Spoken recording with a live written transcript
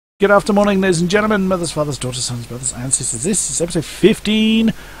Good afternoon, ladies and gentlemen, mothers, fathers, daughters, sons, brothers, and sisters. This is episode 15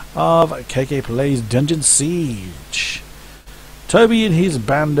 of KK Plays Dungeon Siege. Toby and his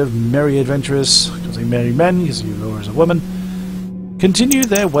band of merry adventurers, because they merry men, because Laura is a woman, continue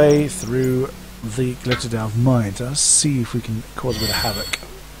their way through the Glitterdelve Mines. Let's see if we can cause a bit of havoc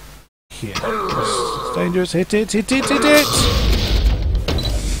here. It's dangerous. Hit it, hit it, hit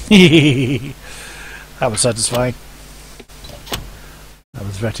it! That was satisfying. That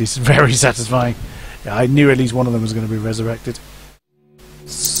was very satisfying. Yeah, I knew at least one of them was going to be resurrected.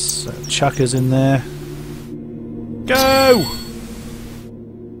 So, chuckers in there. Go!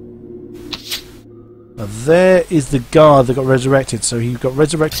 Now, there is the guard that got resurrected. So he got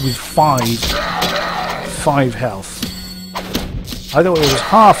resurrected with 5 health. I thought it was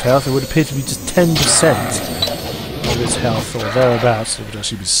half health. It would appear to be just 10% of his health, or thereabouts. It would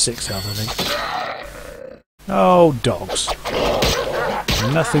actually be 6 health, I think. Oh, dogs.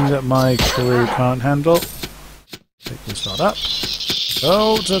 Nothing that my crew can't handle. Pick this lot up.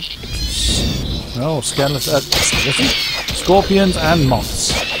 Oh, skeleton, scorpions and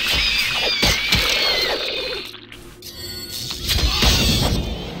moths.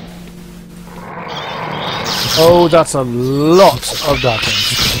 Oh, that's a lot of darklings.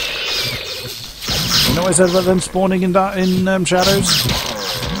 You know what I said about them spawning in shadows?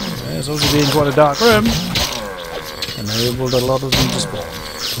 It's obviously being quite a dark room. Enabled a lot of them to spawn.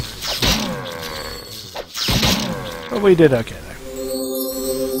 But we did okay though.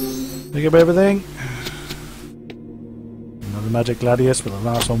 Pick up everything. Another magic gladius, but the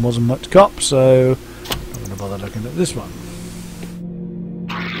last one wasn't much cop, so I'm going to bother looking at this one.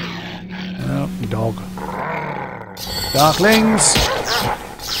 Oh, dog. Darklings!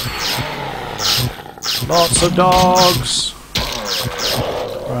 Lots of dogs!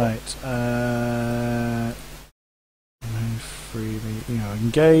 Right, freely,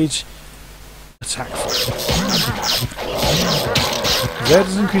 engage. Attack. There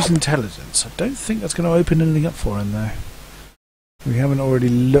does increase intelligence. I don't think that's going to open anything up for him though. We haven't already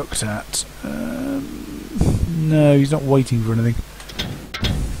looked at. No, he's not waiting for anything.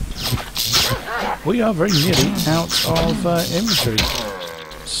 We are very nearly out of inventory.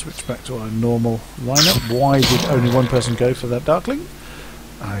 Switch back to our normal lineup. Why did only one person go for that darkling?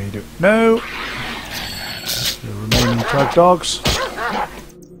 I don't know. The remaining 12 dogs.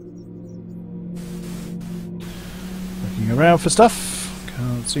 Looking around for stuff.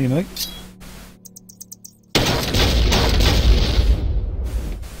 Can't see anything.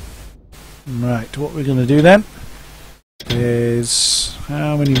 Right, what we're going to do then is...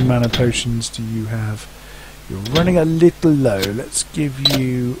 How many mana potions do you have? You're running a little low. Let's give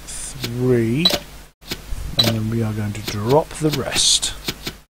you 3. And then we are going to drop the rest.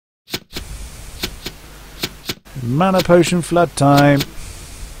 Mana potion flood time.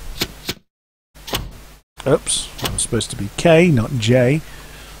 Oops, that was supposed to be K, not J.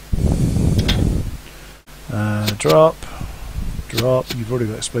 Drop. Drop. You've already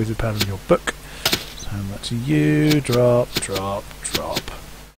got explosive powder in your book. Hand that to you. Drop, drop, drop.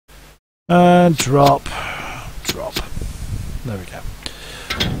 And drop, drop. There we go.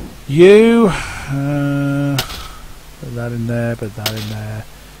 You. Put that in there, put that in there.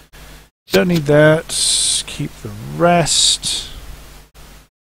 Don't need that. Keep the rest.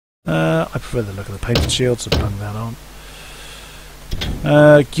 I prefer the look of the painted shield, so bung that on.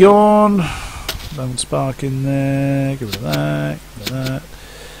 Gyorn. Lone Spark in there. Get rid of that. Get rid of that.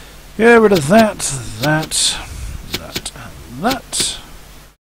 Get rid of that. That. That. And that.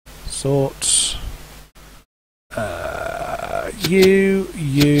 Sort. You.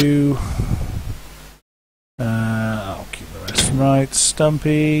 You. I'll keep the rest. Right.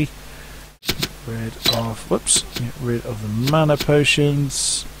 Stumpy. Rid of, whoops, get rid of the mana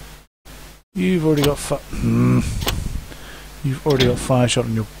potions. You've already got you've already got fire shot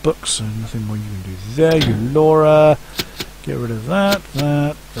in your book, so nothing more you can do there. You Laura, get rid of that,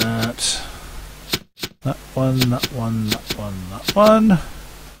 that, that, that one, that one, that one, that one,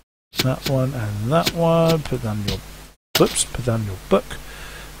 that one, and that one. Put down your, whoops, put down your book.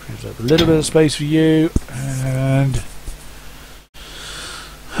 Gives up a little bit of space for you, and.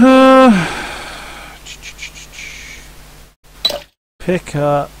 Pick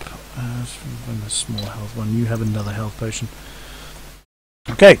up a small health one. You have another health potion.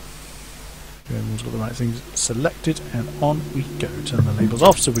 Okay. Everyone's got the right things selected, and on we go. Turn the labels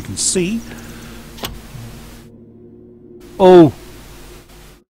off so we can see. Oh!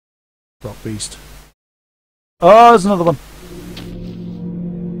 Rock Beast. Oh, there's another one.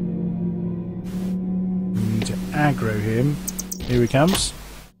 We need to aggro him. Here he comes.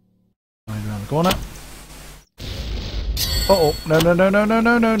 Right around the corner. Uh-oh. No, no, no, no, no,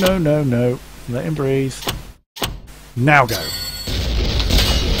 no, no, no, no, no. Let him breathe. Now go.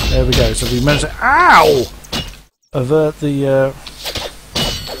 There we go. So we managed to... Ow! Avert the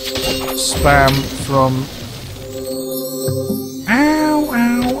spam from... Ow,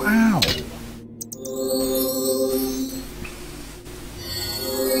 ow, ow.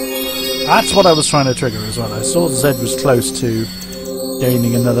 That's what I was trying to trigger as well. I saw Zed was close to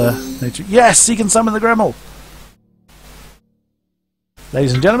gaining another nature. Yes, he can summon the Gremel.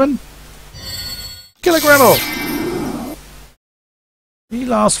 Ladies and gentlemen, kill a Gremel. He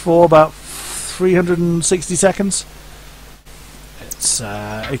lasts for about 360 seconds. It's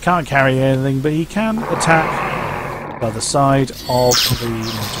he can't carry anything, but he can attack by the side of the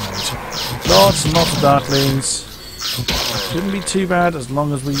nature. Lots and lots of Darklings. Shouldn't be too bad as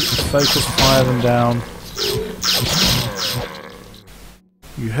long as we focus fire them down.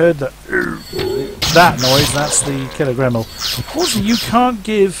 You heard that noise, that's the Killer Gremel. Also, you can't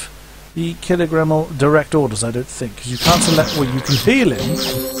give the Killer Gremel direct orders, I don't think, because you can't select, well, you can heal him,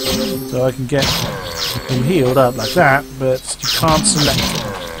 so I can get him healed up like that, but you can't select him.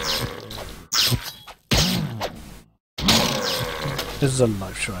 This is a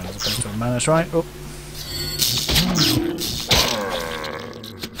life shrine as opposed to a mana shrine. Oh.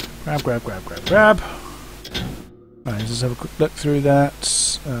 Grab, grab, grab, grab, grab. Right, let's just have a quick look through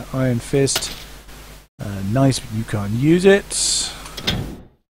that. Iron Fist. Nice, but you can't use it.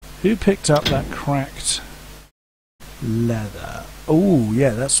 Who picked up that cracked leather? Oh,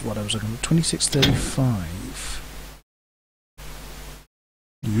 yeah, that's what I was looking for. 2635.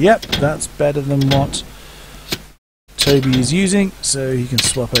 Yep, that's better than what Toby is using, so he can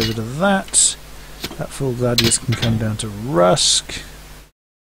swap over to that. That full gladius can come down to Rusk.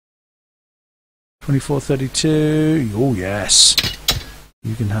 2432. Oh, yes.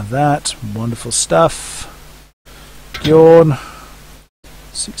 You can have that. Wonderful stuff. Bjorn.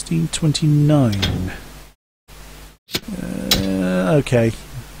 1629. Okay.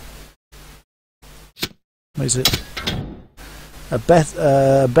 What is it? A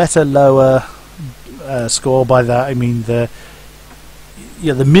better lower score. By that I mean the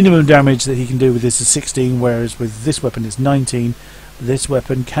minimum damage that he can do with this is 16, whereas with this weapon it's 19. This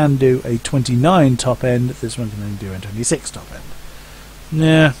weapon can do a 29 top end. This one can only do a 26 top end.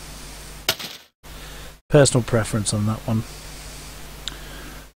 Yeah. Personal preference on that one.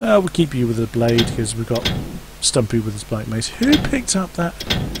 We'll keep you with the blade because we've got Stumpy with his Blight Mace. Who picked up that?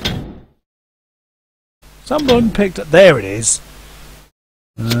 Someone picked up. There it is.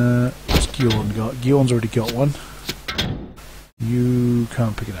 What's Gjorn got? Gjorn's already got one. You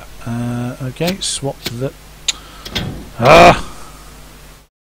can't pick it up. Okay, swap the.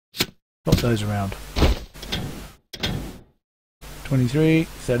 Swap those around. 23,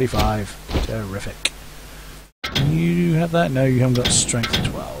 35. Terrific. You have that? No, you haven't got strength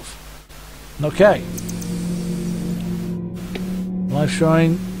 12. Okay. Life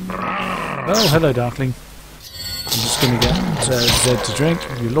Shrine. Oh, hello, Darkling. I'm just going to get Zed to drink.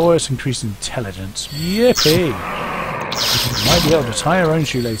 Glorious increased intelligence. Yippee! You might be able to tie our own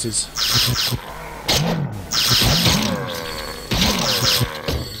shoelaces.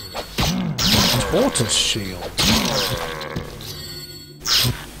 Tortoise shield.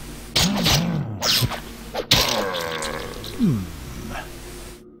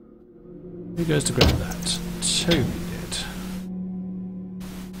 Who goes to grab that? Toby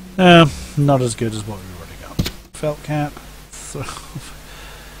did. Not as good as what we've already got. Felt cap.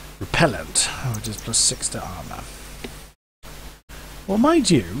 Repellent, which is +6 to armour. Well, mind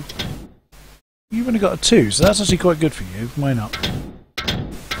you, you've only got a 2, so that's actually quite good for you. Why not?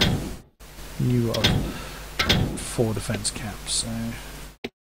 You got 4 defense caps, so...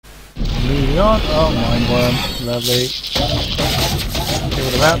 Moving on. Oh, Mindworm. Lovely. Get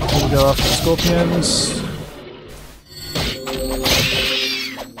rid of that before we go after the Scorpions.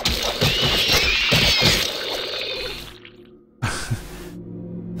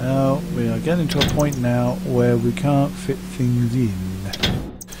 Now, we are getting to a point now where we can't fit things in.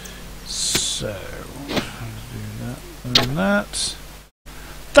 So, do that and that.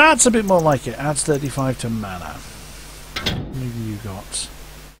 That's a bit more like it. Adds 35 to mana. Maybe you got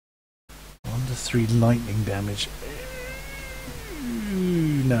 1 to 3 lightning damage.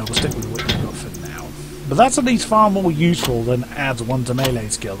 No, we'll stick with what you've got for now. But that's at least far more useful than adds 1 to melee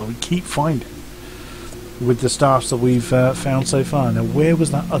skill that we keep finding with the staffs that we've found so far. Now, where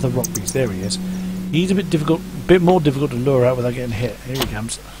was that other rock beast? There he is. He's a bit more difficult to lure out without getting hit. Here he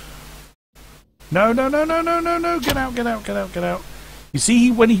comes. No, no, no, no, no, no, no! Get out, get out, get out, get out! You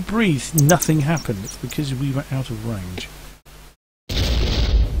see, when he breathed, nothing happened. It's because we were out of range.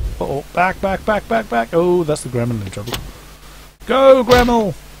 Uh-oh, back, back, back, back, back! Oh, that's the Gremlin in trouble. Go,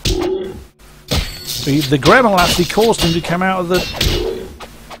 Gremmel! The Gremmel actually caused him to come out of the...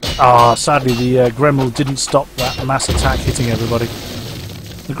 Ah, sadly the Gremmel didn't stop that mass attack hitting everybody.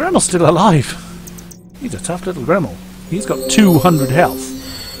 The Gremmel's still alive. He's a tough little Gremmel. He's got 200 health.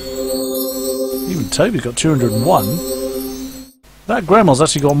 Even Toby's got 201. That Gremmel's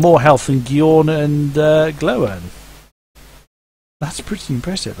actually got more health than Giorn and Glowworm. That's pretty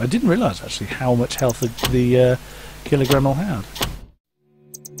impressive. I didn't realise actually how much health the Killer Gremmel had.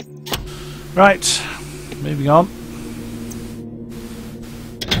 Right, moving on.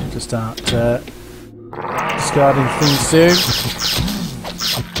 To start discarding things soon.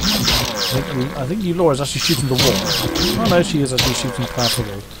 I think Eulaura's actually shooting the wall. Oh no, she is actually shooting past the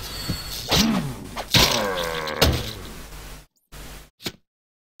wall.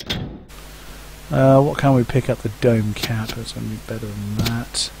 What can we pick up? The dome cap. It's going to be better than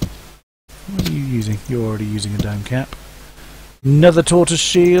that. What are you using? You're already using a dome cap. Another tortoise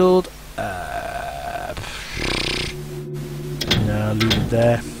shield. No, leave it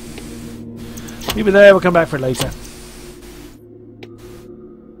there. Leave it there. We'll come back for it later.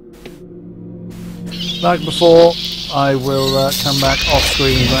 Like before, I will come back off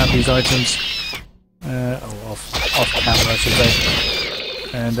screen and grab these items. Off camera, I should say.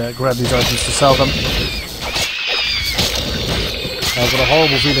 And grab these items to sell them. I've got a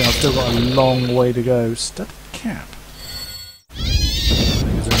horrible feeling I've still got a long way to go. Studded cap. I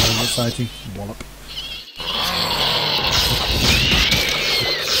think it's anything exciting. Wallop.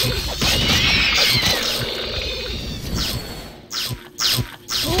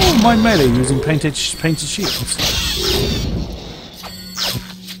 Oh, my melee using painted shields.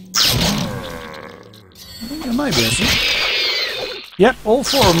 I think I might be actually. Yep, all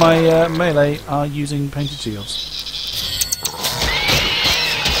four of my melee are using painted shields.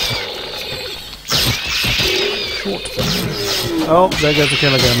 Short. Oh, there goes the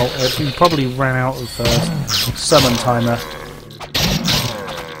Killer Gremmel. He probably ran out of summon timer.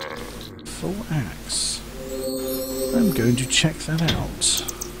 Full axe. I'm going to check that out.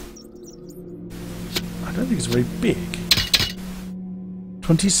 I don't think it's very big.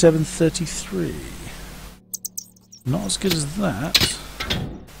 2733. Not as good as that.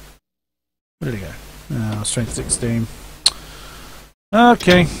 Where did it go? Oh, strength 16.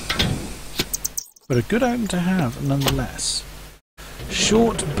 Okay. But a good item to have, nonetheless.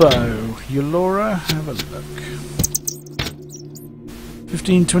 Short bow. Eulaura, have a look.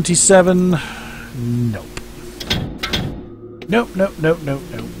 1527. Nope. Nope, nope, nope, nope,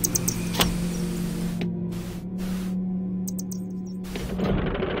 nope.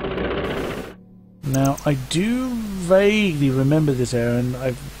 Now, I do vaguely remember this area, and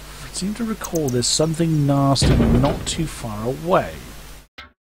I seem to recall there's something nasty not too far away.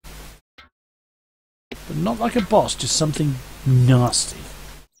 But not like a boss, just something nasty.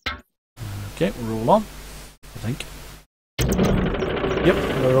 Okay, we're all on, I think. Yep,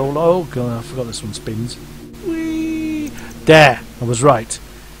 we're all... Oh, God, I forgot this one spins. Whee! There, I was right.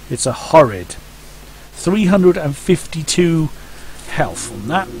 It's a horrid 352 health on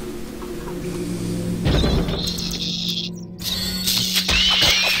that.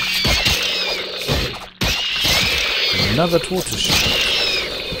 Another tortoise shell.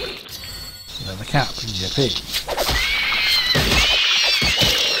 Another cap. Yippee.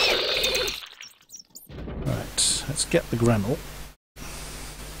 Right, let's get the Gremmel.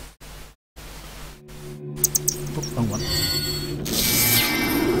 Oh, wrong one.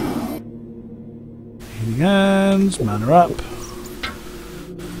 Healing hands, mana up.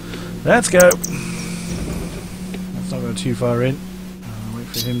 Let's go. Let's not go too far in. I'll wait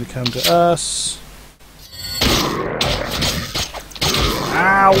for him to come to us.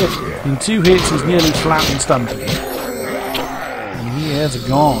 Ow! In 2 hits, he's nearly flat and stumpy. And he is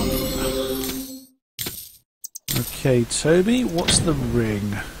gone. Okay, Toby, what's the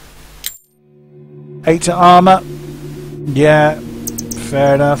ring? 8 to armour. Yeah,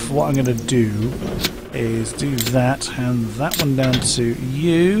 fair enough. What I'm going to do is do that, hand that one down to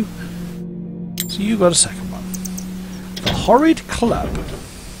you. So you got a second one. The Horrid Club.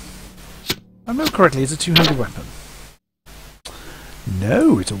 If I remember correctly, it's a two-handed weapon.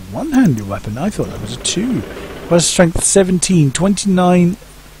 No, it's a one-handed weapon. I thought that was a 2. It was strength 17, 29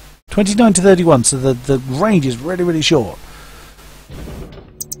 to 31, so the range is really, really short.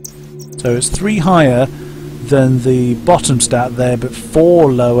 So it's 3 higher than the bottom stat there, but 4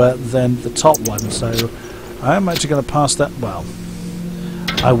 lower than the top one. So I'm actually going to pass that... Well,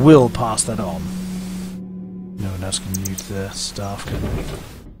 I will pass that on. No one else can use the staff, can they?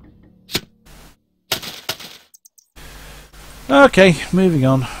 Okay, moving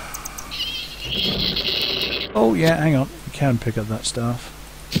on. Oh yeah, hang on. can pick up that stuff.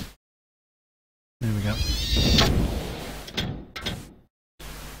 There we go.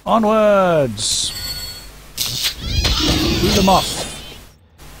 Onwards! Through the moth.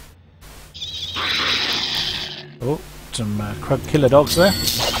 Oh, some crug killer dogs there.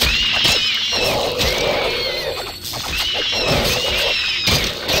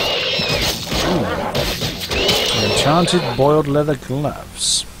 Ooh. Enchanted boiled leather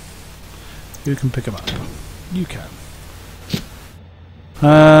gloves. Who can pick them up? You can.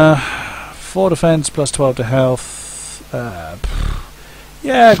 4 defense plus 12 to health.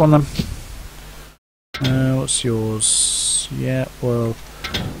 Yeah, go on then. What's yours? Yeah, well,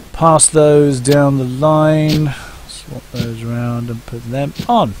 pass those down the line. Swap those around and put them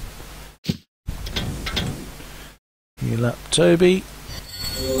on. Heal up Toby.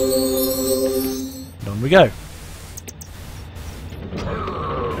 And on we go.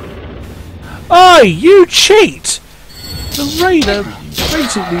 Oi, you cheat! The raider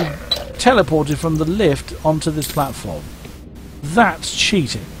basically teleported from the lift onto this platform. That's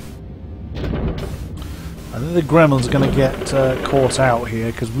cheating. I think the Gremlin's going to get caught out here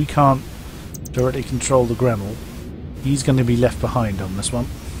because we can't directly control the Gremlin. He's going to be left behind on this one.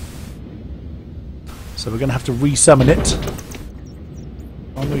 So we're going to have to resummon it.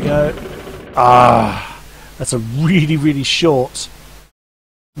 On we go. Ah, that's a really, really short.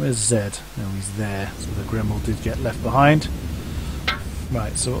 Where's Zed? Oh, he's there. So the Gremlin did get left behind.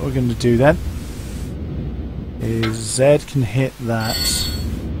 Right, so what we're going to do then is Zed can hit that.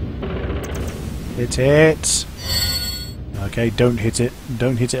 Hit it. Okay, don't hit it.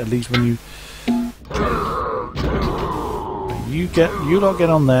 Don't hit it at least when you... You lot get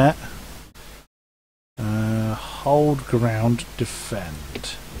on there. Hold ground,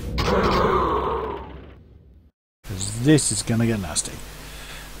 defend. Because this is going to get nasty.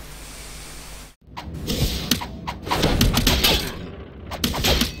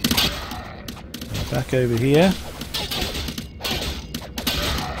 Back over here.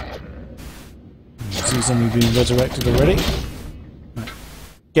 See something being resurrected already. Right.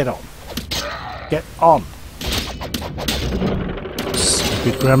 Get on. Get on.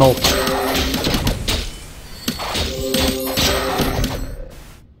 Stupid Gremlin.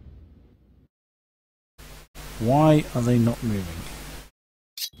 Why are they not moving?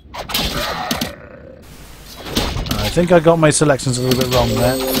 I think I got my selections a little bit wrong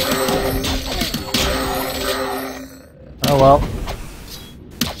there. Oh well.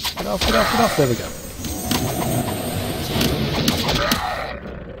 Get off, get off, get off. There we go.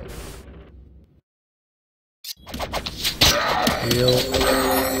 Heal.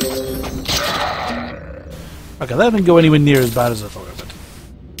 Okay, that didn't go anywhere near as bad as I thought it would.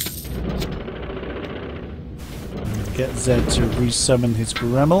 Get Zed to resummon his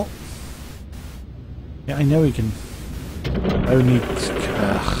Gremlin. Yeah, I know he can only...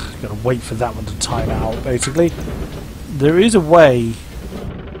 gotta wait for that one to time out, basically. There is a way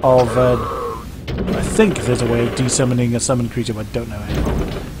of... I think there's a way of desummoning a summoned creature, but I don't know how.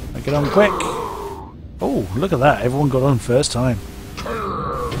 Now get on quick! Oh, look at that. Everyone got on first time.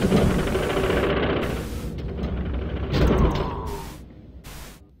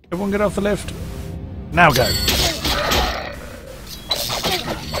 Everyone get off the lift. Now go!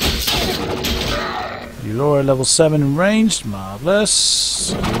 Laura level 7 in ranged.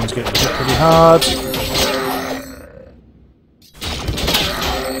 Marvellous. Everyone's getting hit pretty hard.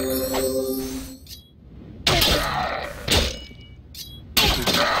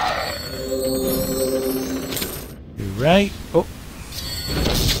 Hooray. Oh.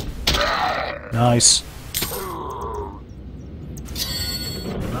 Nice.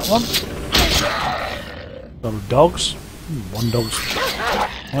 That one. A lot of dogs.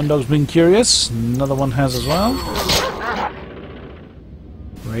 One dog's been curious. Another one has as well.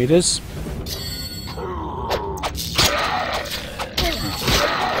 Raiders.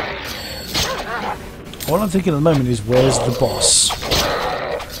 All I'm thinking at the moment is, where's the boss?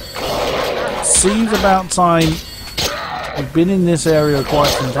 Seems about time. We've been in this area quite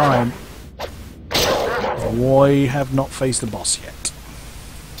some time. Why have not faced the boss yet?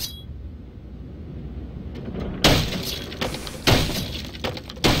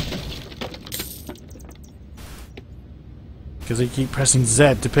 Because I keep pressing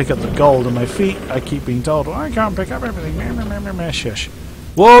Z to pick up the gold on my feet, I keep being told, oh, I can't pick up everything. Shush.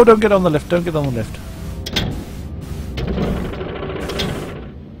 Whoa, don't get on the lift, don't get on the lift.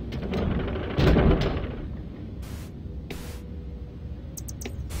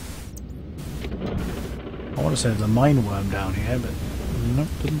 I want to say there's a mine worm down here, but nope,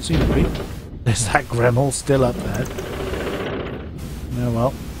 doesn't seem to be. There's that Gremlin still up there. Oh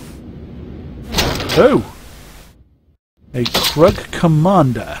well. Oh! A Krug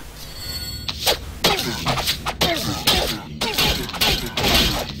Commander.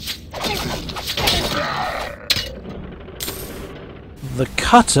 The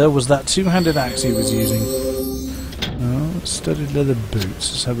cutter was that two-handed axe he was using. Oh, studded leather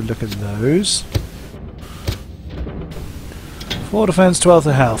boots. Let's have a look at those. 4 defense, 12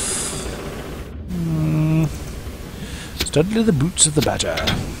 to health. Studded leather boots of the badger.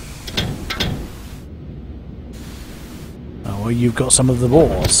 Oh, well, you've got some of the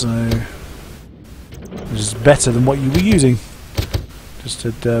boar, so which is better than what you were using. Just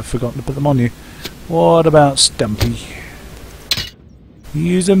had forgotten to put them on you. What about Stumpy? You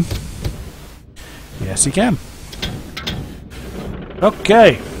use him? Yes, he can.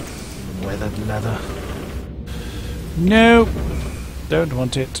 Okay. Weathered leather. No, don't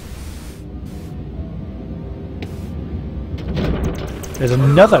want it. There's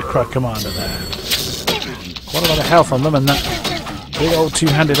another Krug Commander there. Quite a lot of health on them, and that big old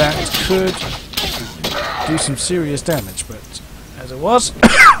two-handed axe could do some serious damage, but as it was,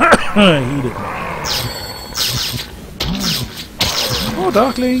 he didn't. More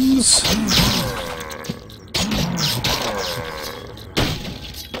Darklings!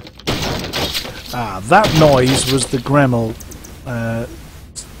 Ah, that noise was the Gremel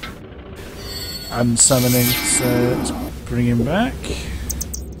unsummoning, so let's bring him back.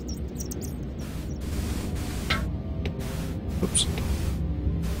 Oops.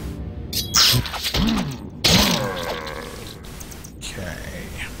 Okay.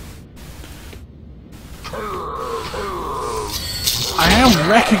 I am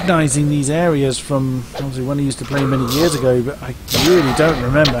recognising these areas from obviously when I used to play many years ago, but I really don't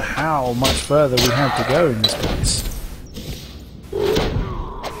remember how much further we had to go in this place.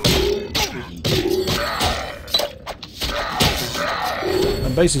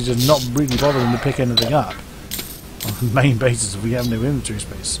 I'm basically just not really bothering to pick anything up on the main basis if we have no inventory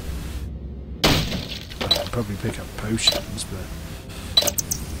space. I'd probably pick up potions, but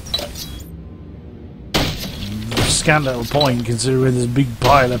scant little point considering there's a big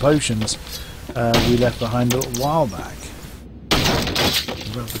pile of potions we left behind a little while back.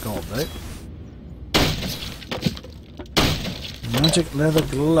 About the gold though. Magic leather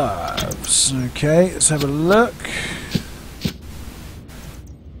gloves. Okay, let's have a look.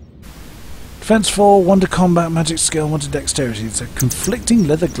 Defense 4, 1 to combat, magic skill, 1 to dexterity. It's a conflicting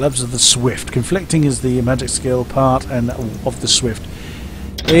leather gloves of the swift. Conflicting is the magic skill part, and of the swift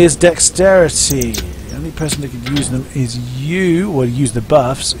is dexterity. The only person that could use them is you, or use the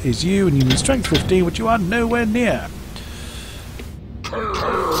buffs, is you, and you need strength 15, which you are nowhere near.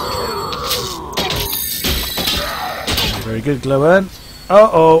 Very good, Glowworm.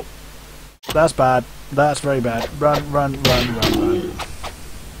 Uh-oh. That's bad. That's very bad. Run, run, run, run, run.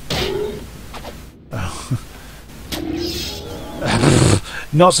 Oh.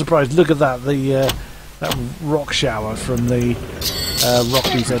 Not surprised. Look at that. That rock shower from the rock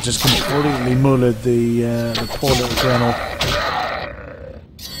beast that just completely mullered the poor little colonel.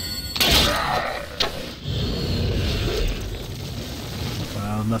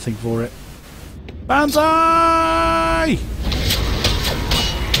 Well, nothing for it. Banzai!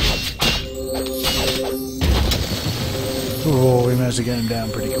 Oh, we managed to get him down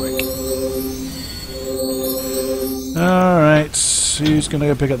pretty quick. Alright, who's going to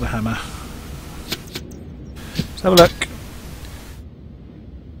go pick up the hammer? Let's have a look.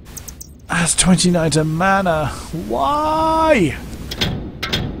 That's 29 to mana. Why?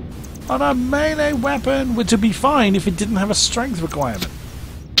 On a melee weapon, which would be fine if it didn't have a strength requirement.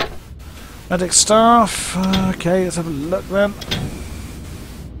 Magic staff. Okay, let's have a look then.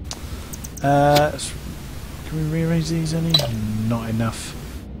 Can we rearrange these any? Not enough.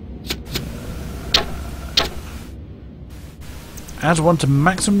 Add 1 to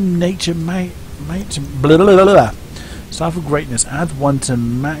maximum nature Staff of Greatness. Add 1 to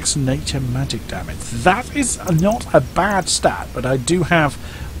max nature magic damage. That is not a bad stat, but I do have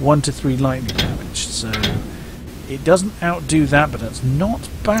 1 to 3 lightning damage, so it doesn't outdo that, but that's not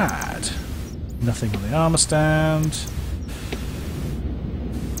bad. Nothing on the armor stand.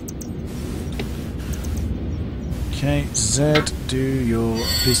 Okay, Z, do your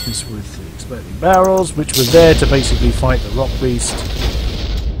business with the exploding barrels, which were there to basically fight the rock beast.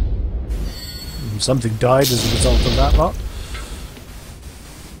 Something died as a result of that lot.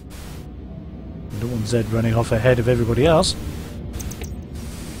 I don't want Z running off ahead of everybody else.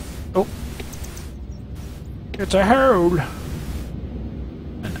 Oh! It's a hole!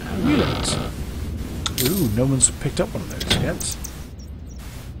 An amulet! Ooh, no one's picked up one of those yet.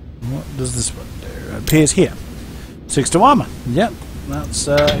 What does this one do? It appears here. 6 to armor. Yep, that's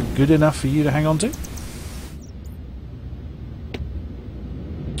good enough for you to hang on to.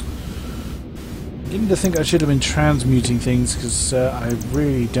 beginning to think I should have been transmuting things, because I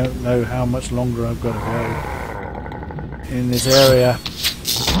really don't know how much longer I've got to go in this area.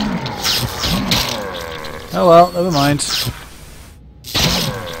 Oh well, never mind.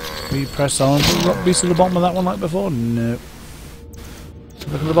 We press on. Did we got beast at the bottom of that one like before? No.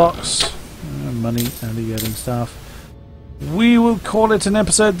 Look at the box. Money and the yelling stuff. We will call it an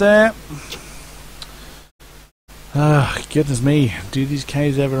episode there. Ah, goodness me. Do these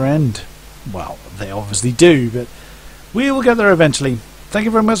caves ever end? Well, they obviously do, but we will get there eventually. Thank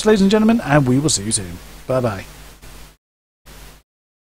you very much, ladies and gentlemen, and we will see you soon. Bye-bye.